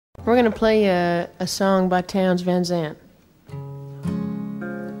We're going to play a song by Townes Van Zandt.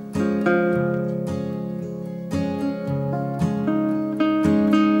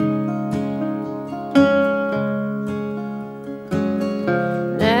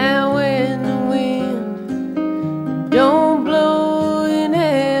 Now when the wind don't blow in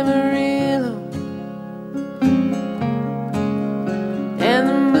Amarillo and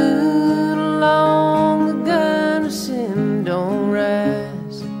the moon along the Gunnison don't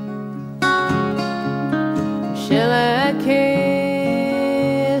rise, shall I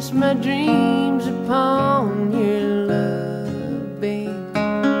cast my dreams upon your love, babe,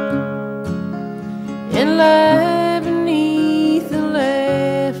 and lie beneath the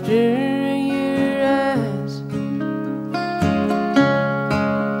laughter of your eyes,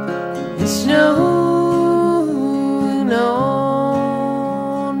 and snowing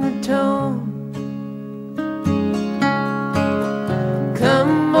on raton?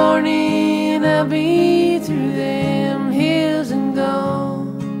 Come morning, I'll be through them hills and gone.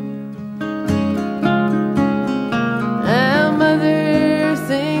 Our mother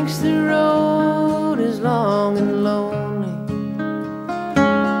thinks the road is long and lonely.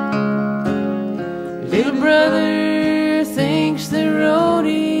 Little brother thinks the road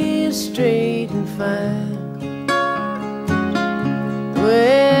is straight and fine.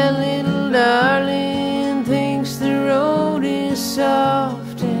 Well, little darling thinks the road is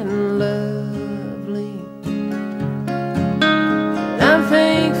soft and lovely. I'm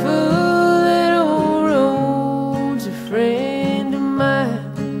thankful that old road's a friend of mine.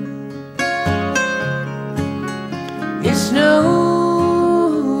 It's snowing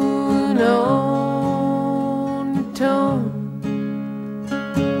on raton.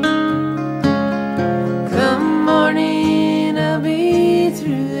 Come morning, I'll be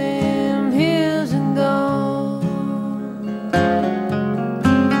through them hills and gone.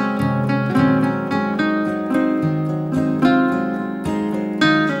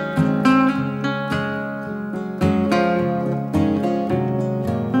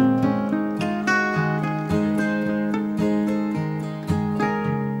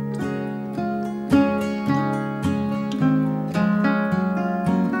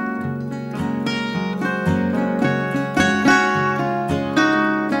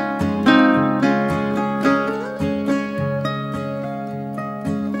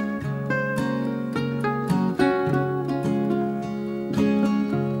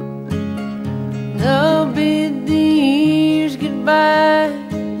 I'll bid the years goodbye,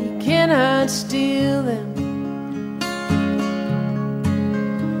 you cannot steal them,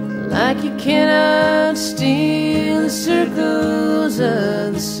 like you cannot steal the circles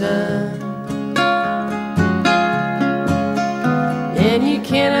of the sun, and you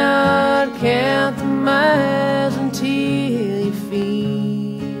cannot count the miles until you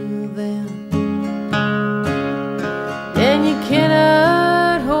feel them, and you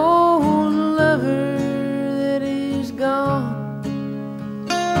cannot hold a lover that is gone.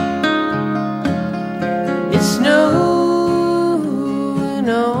 It's snowing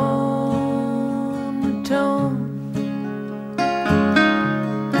on raton.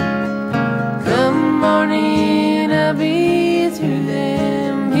 Come morning, I'll be through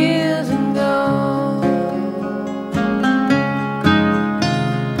them hills and gone.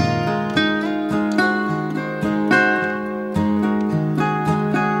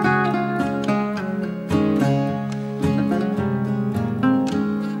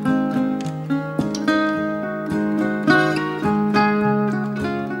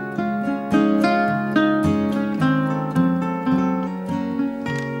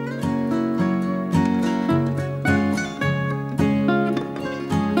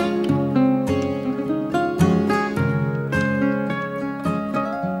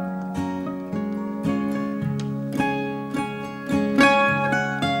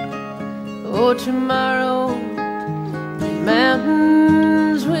 Oh, tomorrow the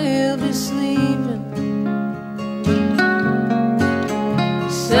mountains will be sleeping,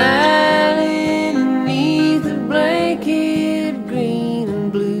 silent beneath a blanket green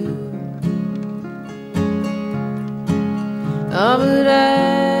and blue. Oh, but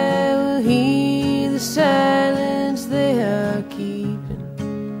I will hear the silence they are keeping,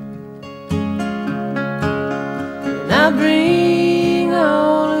 and I'll bring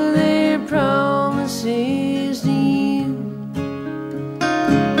all of their promises to you.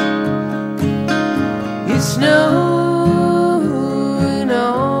 It's snowing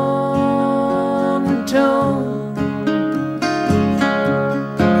on raton.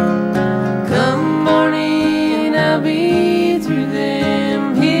 Come morning, I'll be through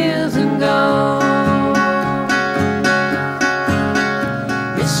them hills and gone.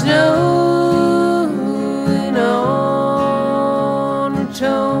 It's snowing on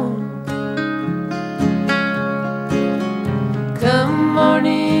raton. Come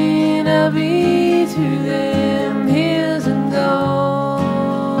morning, I'll be through them hills and gone.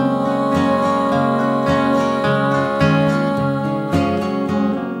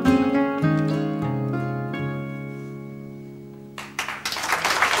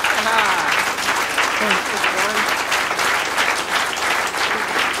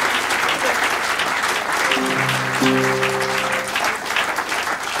 Thank you.